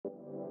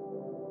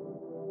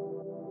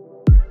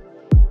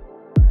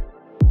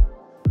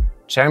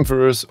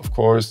chamfers, of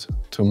course,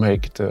 to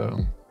make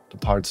the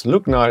parts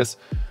look nice,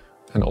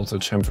 and also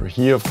chamfer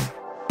here.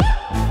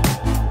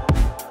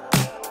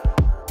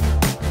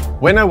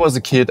 When I was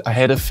a kid, I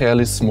had a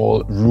fairly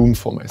small room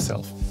for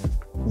myself.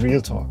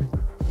 Real talk.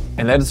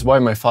 And that is why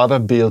my father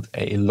built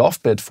a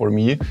loft bed for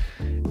me,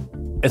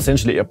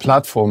 essentially a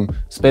platform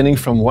spanning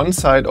from one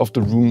side of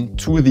the room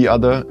to the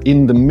other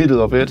in the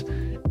middle of it,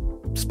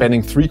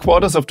 spanning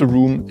 3/4 of the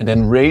room, and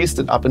then raised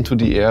it up into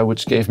the air,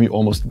 which gave me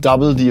almost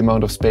double the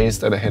amount of space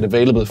that I had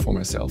available for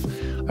myself.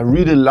 I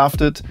really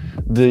loved it.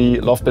 The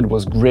loft bed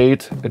was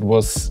great. It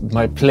was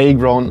my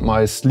playground,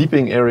 my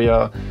sleeping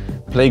area,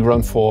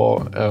 playground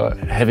for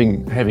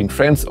having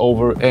friends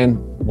over and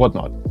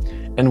whatnot.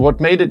 And what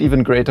made it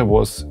even greater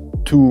was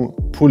 2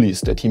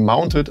 pulleys that he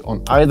mounted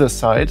on either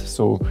side.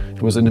 So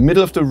it was in the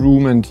middle of the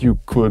room and you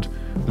could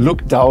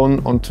look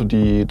down onto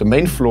the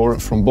main floor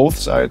from both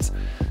sides.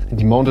 And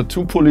he mounted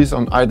 2 pulleys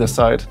on either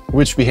side,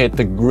 which we had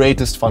the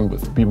greatest fun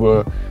with. We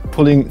were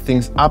pulling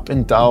things up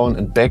and down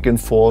and back and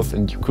forth,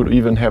 and you could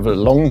even have a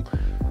long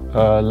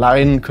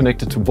line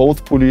connected to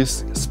both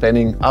pulleys,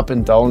 spanning up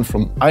and down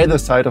from either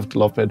side of the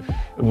loft bed.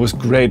 It was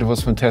great, it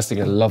was fantastic,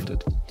 I loved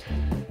it.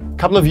 A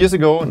couple of years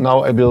ago,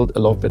 now I built a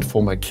loft bed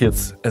for my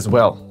kids as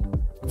well,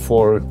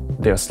 for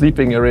their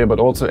sleeping area, but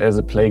also as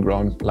a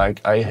playground,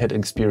 like I had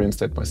experienced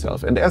that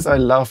myself. And as I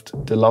loved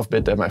the loft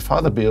bed that my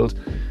father built,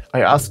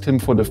 I asked him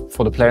for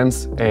the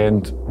plans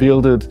and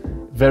built it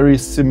very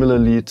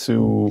similarly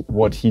to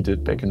what he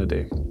did back in the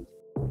day.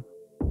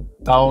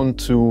 Down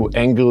to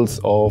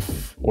angles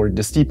of, or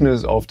the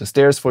steepness of the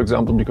stairs, for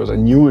example, because I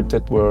knew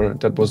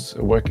that was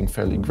working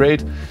fairly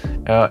great,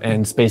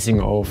 and spacing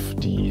of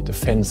the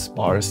fence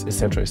bars,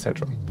 etc.,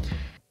 etc.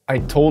 I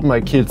told my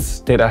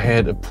kids that I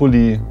had a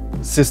pulley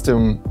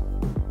system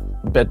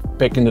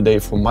back in the day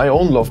for my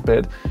own loft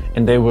bed,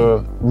 and they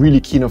were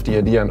really keen of the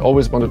idea and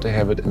always wanted to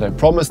have it, and I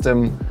promised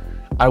them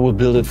I will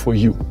build it for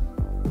you.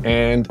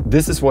 And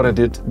this is what I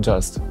did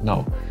just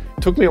now.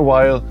 It took me a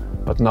while,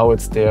 but now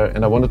it's there,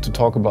 and I wanted to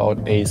talk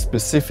about a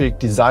specific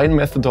design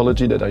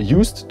methodology that I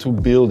used to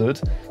build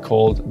it,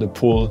 called the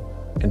pull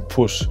and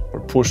push, or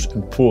push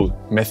and pull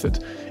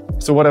method.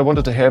 So what I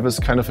wanted to have is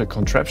kind of a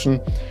contraption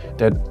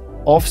that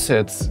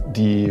offsets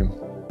the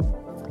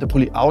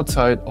pulley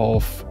outside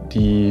of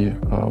the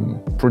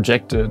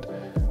projected,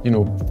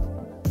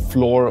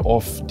 floor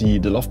of the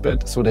loft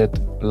bed, so that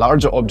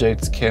larger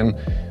objects can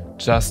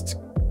just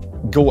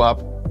go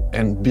up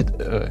and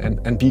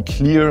be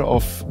clear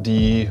of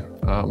the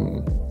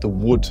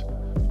wood,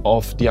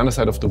 of the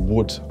underside of the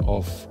wood,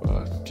 of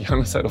the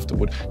underside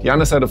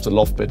of the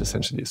loft bed,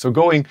 essentially. So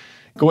going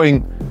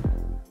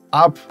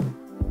up,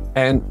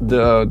 and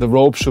the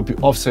rope should be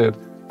offset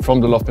from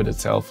the loft bed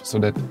itself, so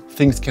that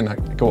things can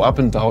go up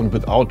and down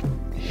without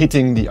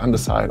hitting the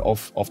underside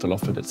of the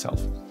loft bed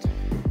itself.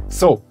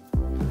 So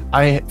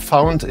I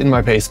found in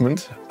my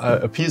basement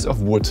a piece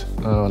of wood,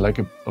 like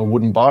a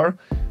wooden bar.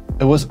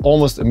 It was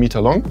almost 1 meter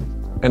long,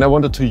 and I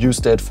wanted to use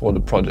that for the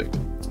project,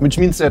 which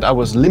means that I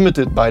was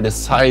limited by the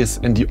size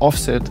and the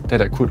offset,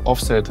 that I could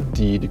offset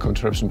the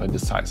contraption by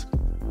this size.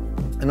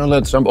 And now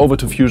let's jump over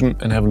to Fusion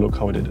and have a look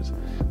how I did it.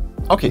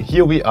 Okay,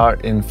 here we are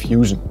in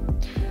Fusion.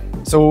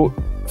 So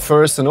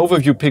first, an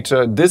overview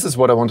picture. This is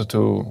what I wanted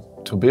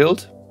to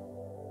build.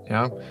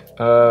 Yeah.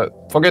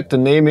 Forget the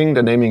naming.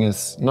 The naming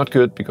is not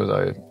good because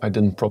I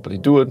didn't properly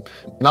do it.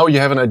 Now you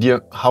have an idea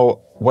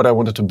what I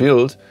wanted to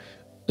build.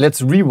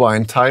 Let's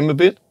rewind time a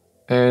bit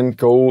and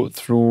go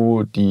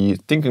through the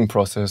thinking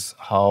process,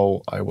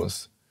 how I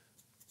was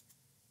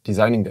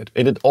designing that.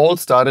 And it all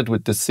started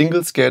with the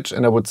single sketch,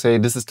 and I would say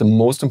this is the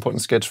most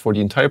important sketch for the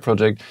entire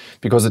project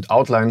because it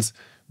outlines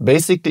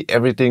basically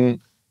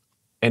everything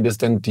and is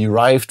then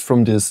derived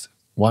from this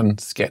one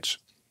sketch.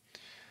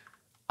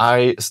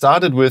 I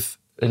started with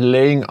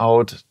laying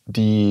out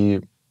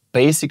the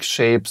basic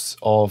shapes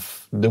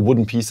of the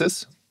wooden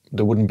pieces,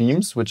 the wooden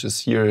beams, which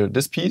is here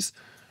this piece,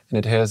 and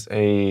it has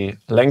a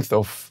length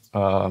of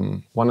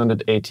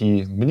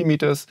 180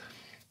 millimeters,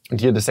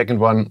 and here the second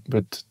one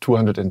with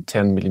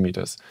 210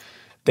 millimeters.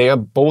 They are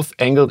both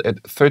angled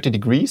at 30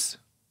 degrees.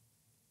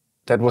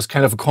 That was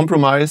kind of a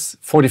compromise.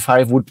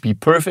 45 would be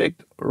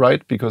perfect,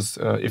 right? Because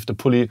if the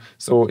pulley,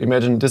 so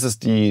imagine this is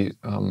the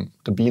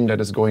beam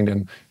that is going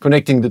then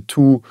connecting the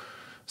 2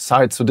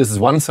 sides. So this is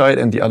one side,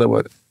 and the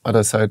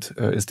other side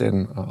is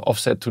then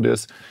offset to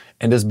this.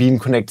 And this beam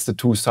connects the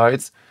 2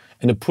 sides.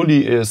 And the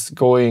pulley is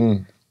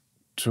going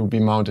to be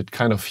mounted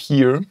kind of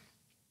here.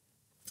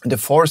 And the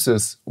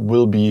forces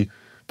will be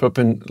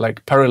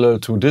parallel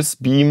to this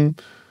beam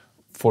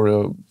for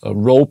a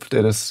rope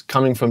that is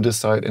coming from this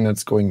side, and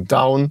it's going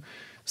down.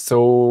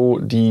 So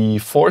the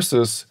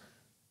forces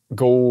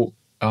go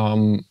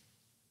in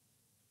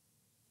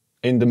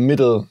the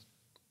middle,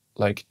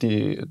 like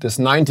this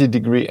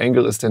 90-degree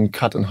angle is then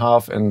cut in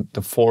half, and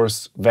the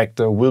force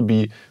vector will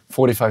be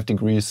 45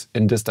 degrees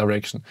in this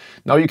direction.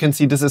 Now you can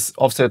see this is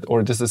offset,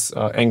 or this is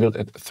angled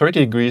at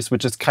 30 degrees,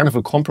 which is kind of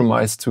a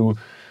compromise to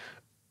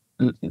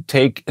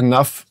take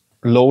enough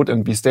load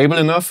and be stable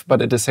enough,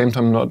 but at the same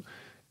time not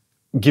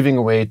giving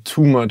away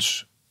too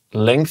much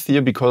length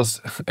here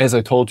because, as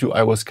I told you,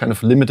 I was kind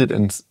of limited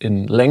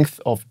in length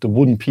of the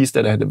wooden piece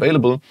that I had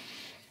available.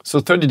 So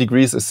 30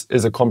 degrees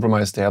is a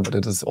compromise there, but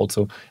it is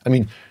also, I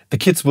mean, the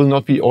kids will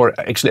not be, or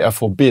actually I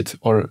forbid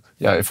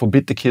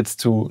the kids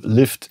to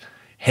lift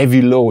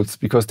heavy loads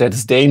because that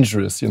is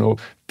dangerous. You know,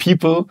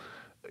 people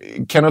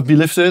cannot be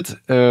lifted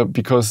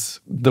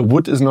because the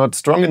wood is not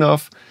strong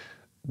enough.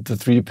 The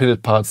 3D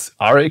printed parts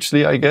are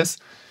actually, I guess.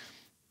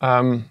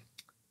 And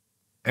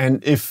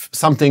if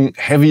something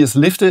heavy is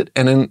lifted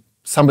and then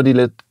somebody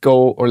lets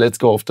go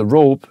of the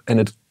rope and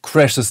it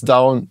crashes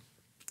down,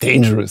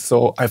 dangerous.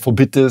 So I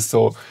forbid this.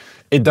 So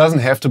it doesn't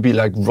have to be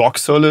like rock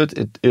solid.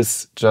 It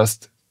is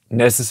just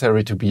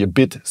necessary to be a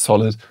bit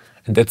solid,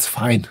 and that's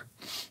fine.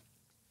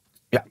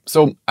 Yeah,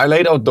 so I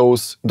laid out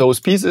those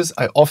pieces.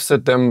 I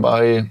offset them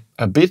by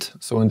a bit.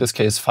 So in this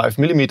case, 5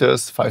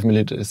 millimeters, 5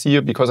 millimeters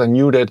here, because I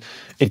knew that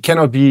it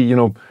cannot be, you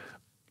know,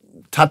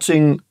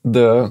 touching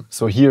the,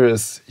 so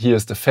here's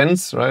the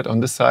fence, right, on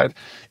this side.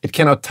 It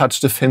cannot touch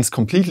the fence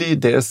completely.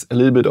 There's a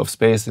little bit of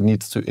space that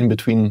needs to be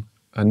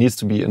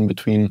in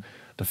between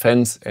the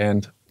fence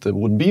and the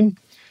wooden beam.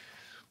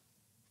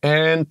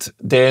 And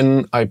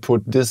then I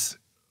put this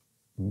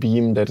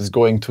beam that is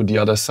going to the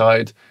other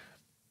side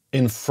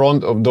in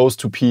front of those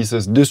two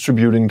pieces,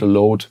 distributing the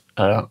load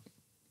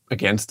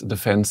against the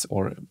fence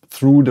or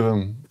through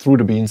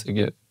the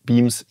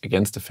beams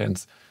against the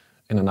fence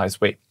in a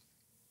nice way.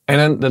 And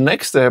then the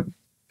next step,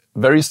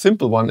 very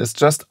simple one, is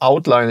just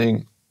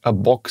outlining a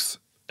box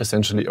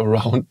essentially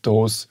around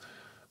those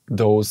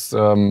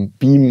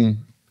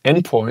beam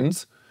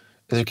endpoints.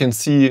 As you can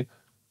see,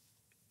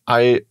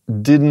 I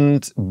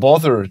didn't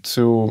bother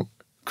to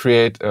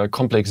create a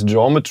complex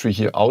geometry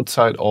here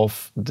outside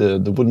of the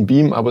wooden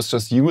beam. I was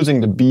just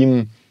using the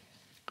beam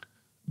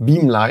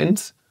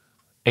lines,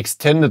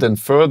 extended them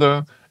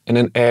further, and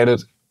then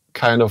added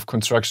kind of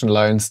construction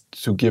lines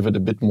to give it a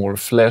bit more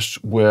flesh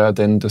where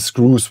then the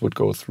screws would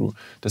go through.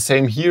 The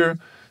same here.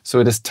 So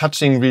it is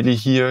touching really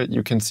here.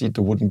 You can see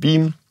the wooden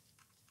beam.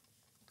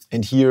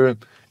 And here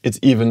it's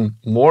even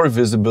more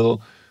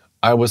visible.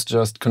 I was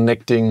just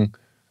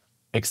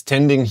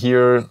extending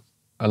here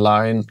a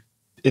line.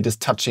 It is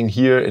touching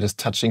here. It is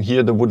touching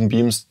here, the wooden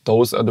beams.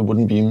 Those are the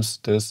wooden beams,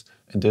 this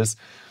and this.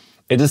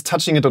 It is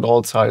touching it at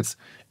all sides.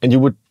 And you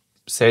would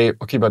say,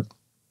 okay, but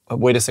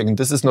wait a second,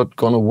 this is not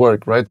gonna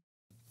work, right?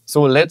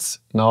 So let's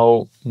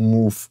now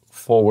move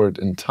forward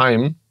in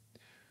time.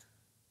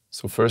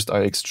 So first I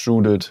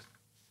extruded,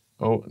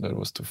 oh, that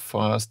was too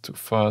fast, too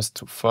fast,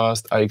 too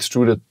fast. I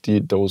extruded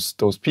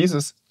those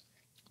pieces,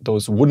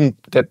 those wooden,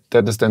 that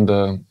is then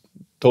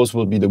those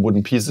will be the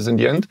wooden pieces in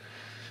the end.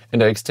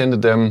 And I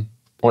extended them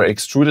or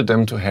extruded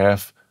them to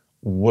have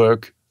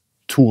work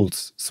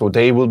tools. So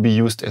they will be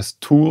used as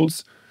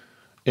tools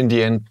in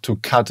the end to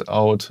cut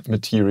out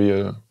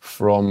material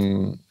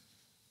from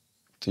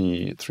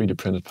the 3D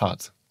printed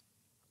parts.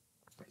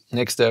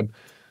 Next step,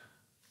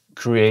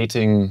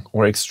 creating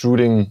or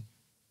extruding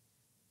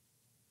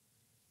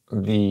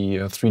the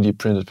 3D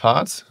printed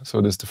parts.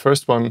 So this is the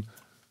first one.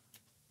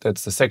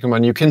 That's the second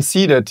one. You can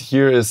see that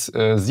here is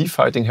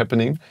Z-fighting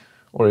happening,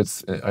 or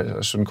it's, I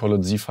shouldn't call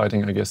it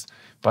Z-fighting, I guess,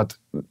 but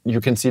you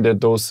can see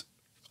that those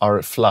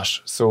are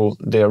flush. So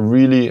they are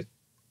really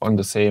on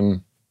the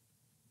same,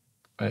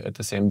 at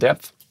the same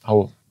depth.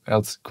 How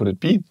else could it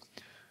be?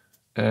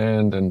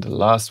 And then the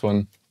last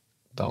one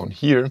down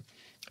here.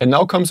 And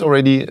now comes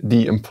already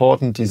the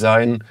important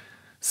design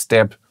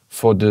step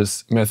for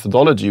this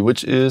methodology,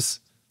 which is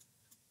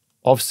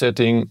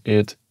offsetting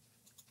it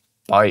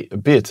by a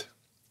bit.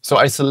 So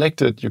I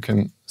selected, you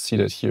can see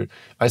that here,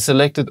 I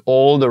selected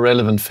all the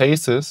relevant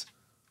faces.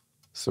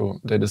 So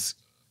that is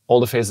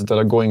all the faces that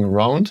are going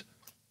around,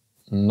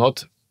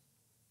 not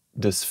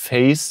this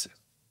face,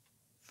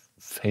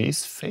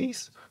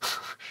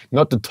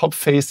 not the top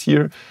face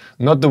here,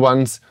 not the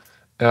ones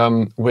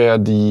where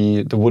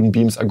the wooden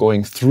beams are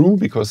going through,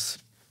 because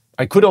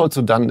I could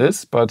also done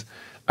this, but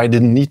I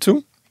didn't need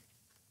to.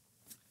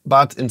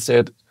 But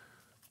instead,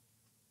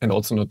 and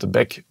also not the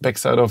back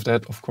side of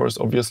that, of course,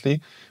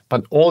 obviously,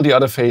 but all the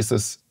other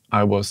faces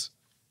I was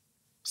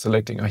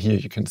selecting are here.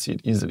 You can see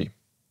it easily.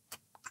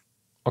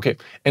 Okay,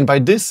 and by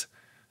this,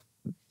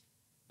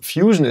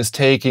 Fusion is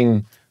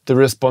taking the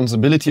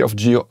responsibility of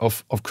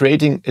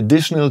creating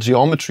additional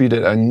geometry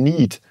that I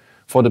need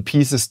for the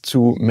pieces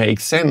to make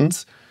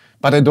sense,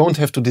 but I don't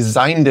have to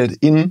design that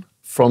in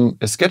from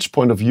a sketch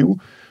point of view,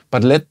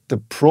 but let the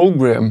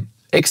program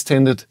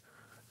extend it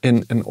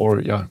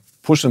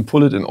push and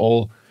pull it in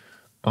all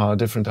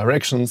different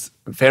directions.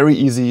 Very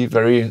easy,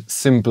 very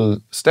simple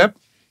step.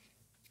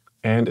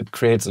 And it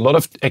creates a lot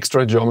of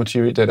extra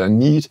geometry that I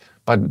need,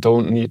 but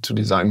don't need to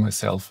design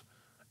myself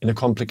in a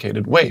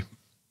complicated way.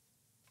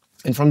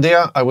 And from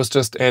there, I was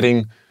just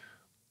adding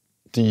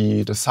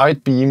the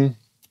side beam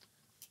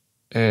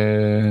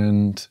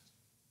and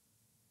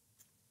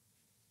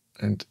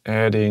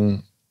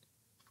adding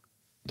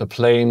the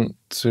plane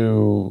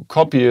to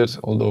copy it,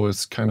 although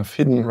it's kind of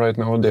hidden right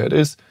now. There it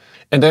is.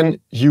 And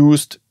then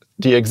used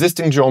the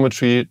existing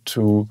geometry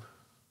to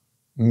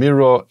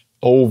mirror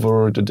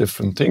over the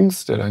different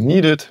things that I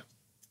needed.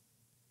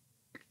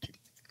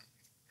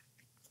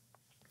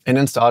 And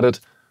then started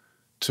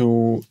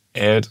to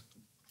add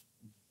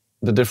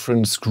the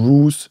different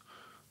screws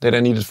that I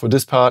needed for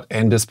this part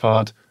and this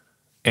part.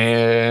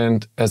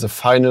 And as a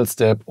final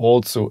step,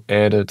 also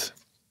added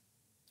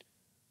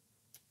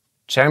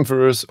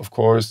chamfers, of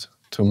course,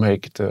 to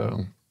make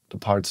the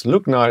parts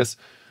look nice.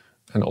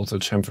 And also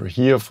chamfer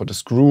here for the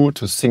screw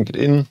to sink it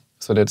in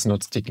so that it's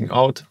not sticking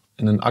out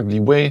in an ugly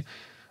way.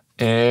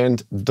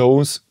 And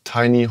those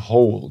tiny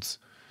holes.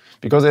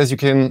 Because as you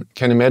can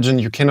imagine,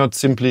 you cannot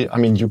simply, I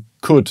mean, you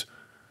could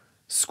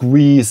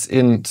squeeze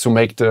in to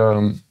make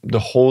the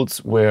holes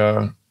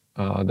where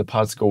the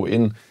parts go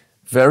in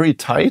very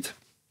tight,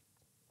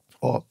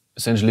 or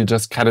essentially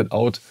just cut it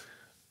out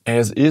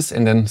as is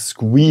and then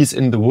squeeze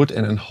in the wood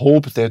and then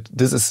hope that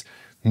this is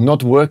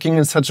not working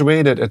in such a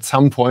way that at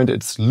some point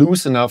it's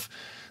loose enough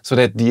so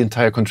that the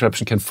entire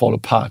contraption can fall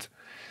apart.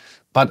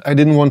 But I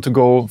didn't want to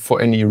go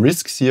for any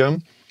risks here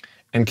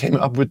and came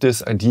up with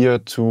this idea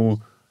to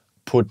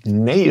put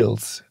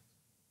nails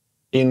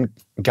in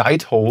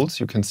guide holes.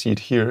 You can see it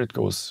here, it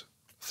goes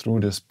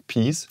through this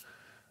piece,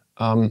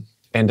 and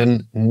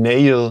then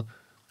nail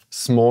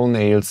small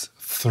nails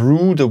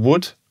through the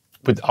wood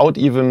without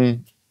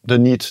even the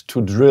need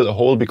to drill a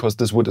hole, because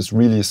this wood is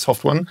really a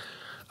soft one.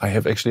 I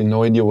have actually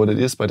no idea what it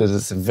is, but it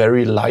is a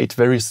very light,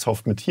 very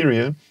soft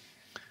material.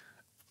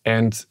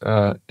 And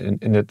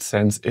in that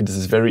sense, it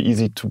is very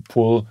easy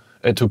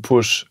to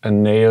push a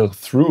nail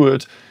through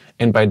it.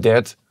 And by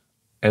that,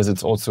 as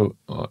it's also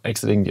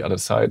exiting the other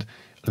side,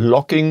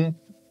 locking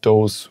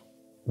those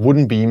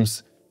wooden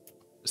beams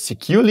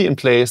securely in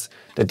place,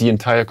 that the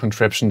entire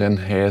contraption then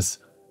has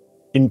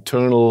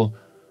internal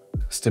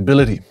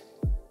stability.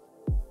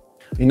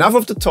 Enough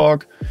of the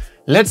talk.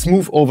 Let's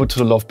move over to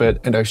the loft bed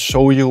and I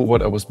show you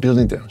what I was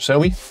building there, shall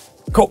we?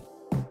 Go!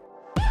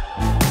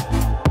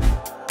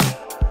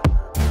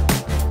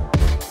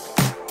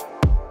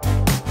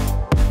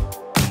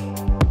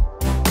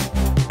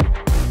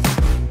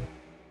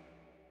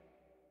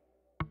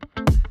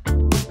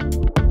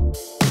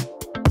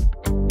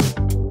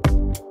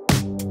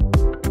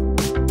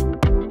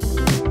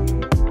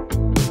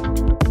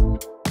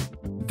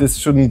 This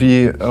shouldn't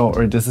be,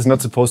 or this is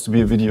not supposed to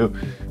be a video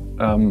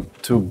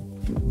to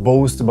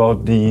boast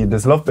about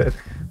this loft bed,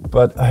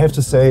 but I have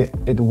to say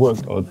it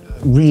worked out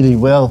really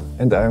well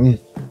and I'm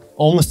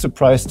almost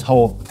surprised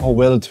how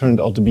well it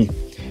turned out to be.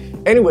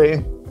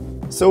 Anyway,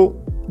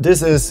 so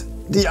this is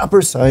the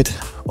upper side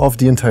of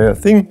the entire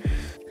thing.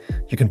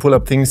 You can pull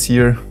up things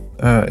here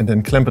and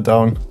then clamp it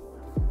down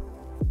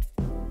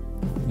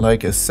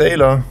like a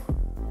sailor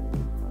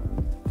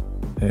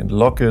and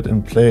lock it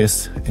in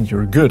place and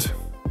you're good.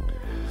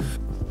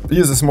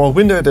 Here's a small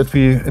window that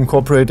we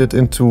incorporated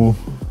into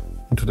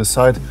the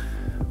side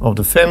of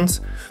the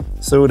fence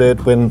so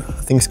that when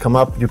things come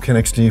up, you can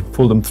actually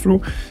pull them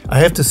through. I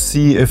have to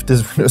see if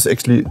this window is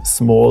actually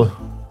small,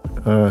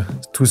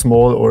 too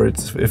small, or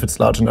if it's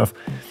large enough,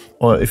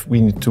 or if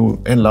we need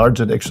to enlarge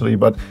it actually.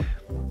 But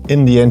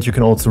in the end, you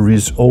can also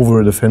reach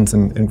over the fence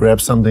and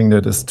grab something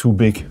that is too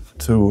big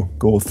to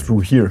go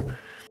through here.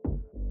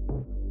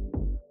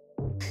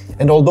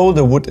 And although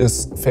the wood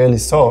is fairly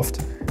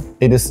soft,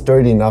 it is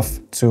sturdy enough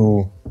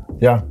to,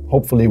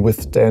 hopefully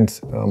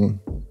withstand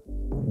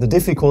the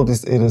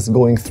difficulties it is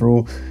going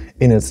through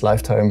in its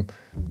lifetime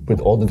with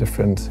all the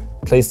different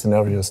play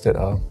scenarios that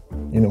are,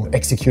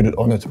 executed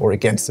on it or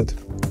against it.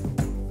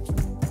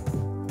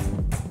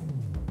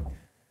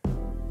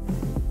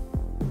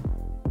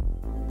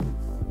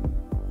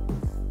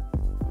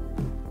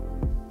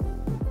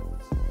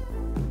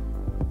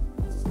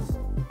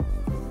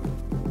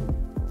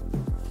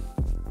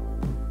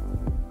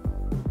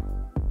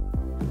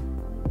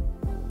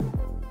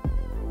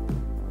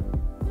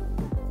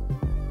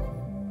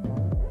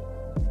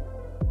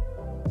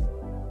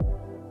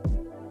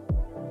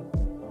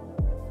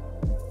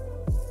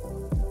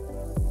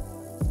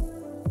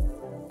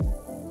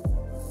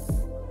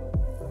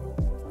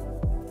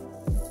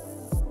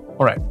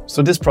 All right,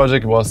 so this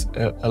project was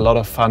a lot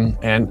of fun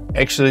and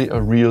actually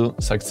a real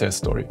success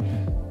story.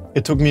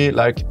 It took me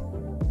like,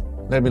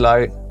 let me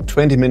lie,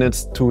 20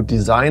 minutes to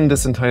design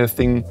this entire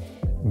thing,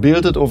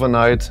 build it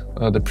overnight.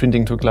 The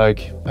printing took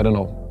like, I don't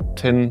know,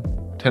 10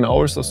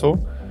 hours or so,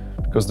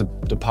 because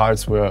the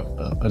parts were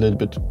a little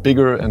bit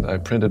bigger and I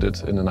printed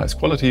it in a nice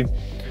quality.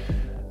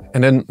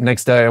 And then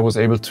next day I was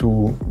able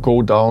to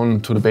go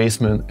down to the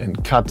basement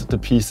and cut the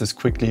pieces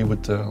quickly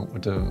with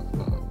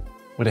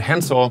a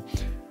handsaw,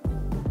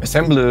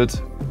 assemble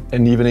it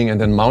in the evening, and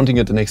then mounting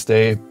it the next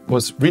day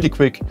was really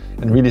quick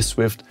and really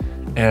swift,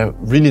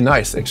 really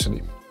nice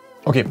actually.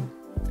 Okay,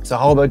 so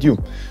how about you?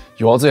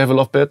 You also have a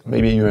loft bed,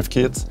 maybe you have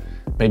kids,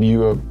 maybe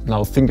you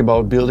now think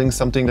about building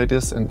something like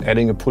this and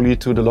adding a pulley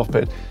to the loft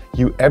bed.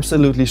 You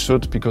absolutely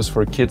should, because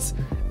for kids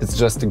it's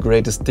just the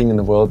greatest thing in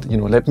the world.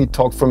 Let me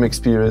talk from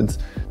experience,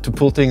 to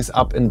pull things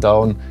up and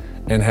down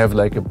and have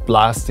like a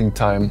blasting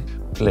time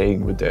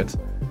playing with that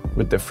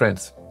with their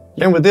friends.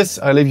 Yeah, and with this,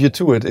 I leave you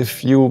to it.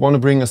 If you want to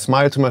bring a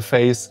smile to my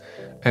face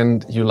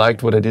and you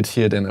liked what I did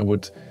here, then I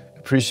would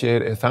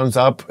appreciate a thumbs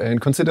up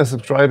and consider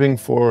subscribing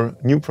for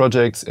new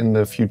projects in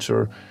the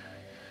future.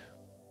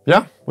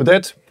 Yeah, with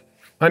that,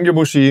 I'm your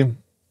Bushi.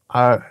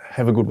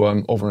 Have a good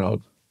one. Over and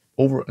out.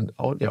 Over and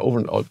out? Yeah, over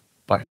and out.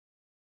 Bye.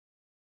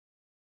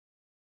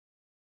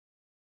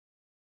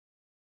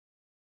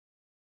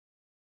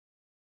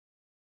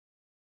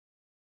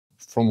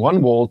 From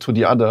one wall to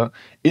the other,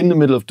 in the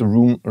middle of the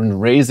room, and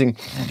raising.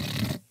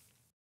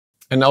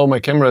 And now my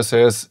camera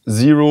says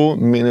 0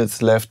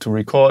 minutes left to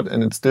record,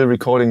 and it's still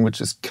recording,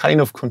 which is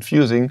kind of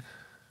confusing.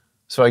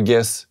 So I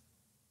guess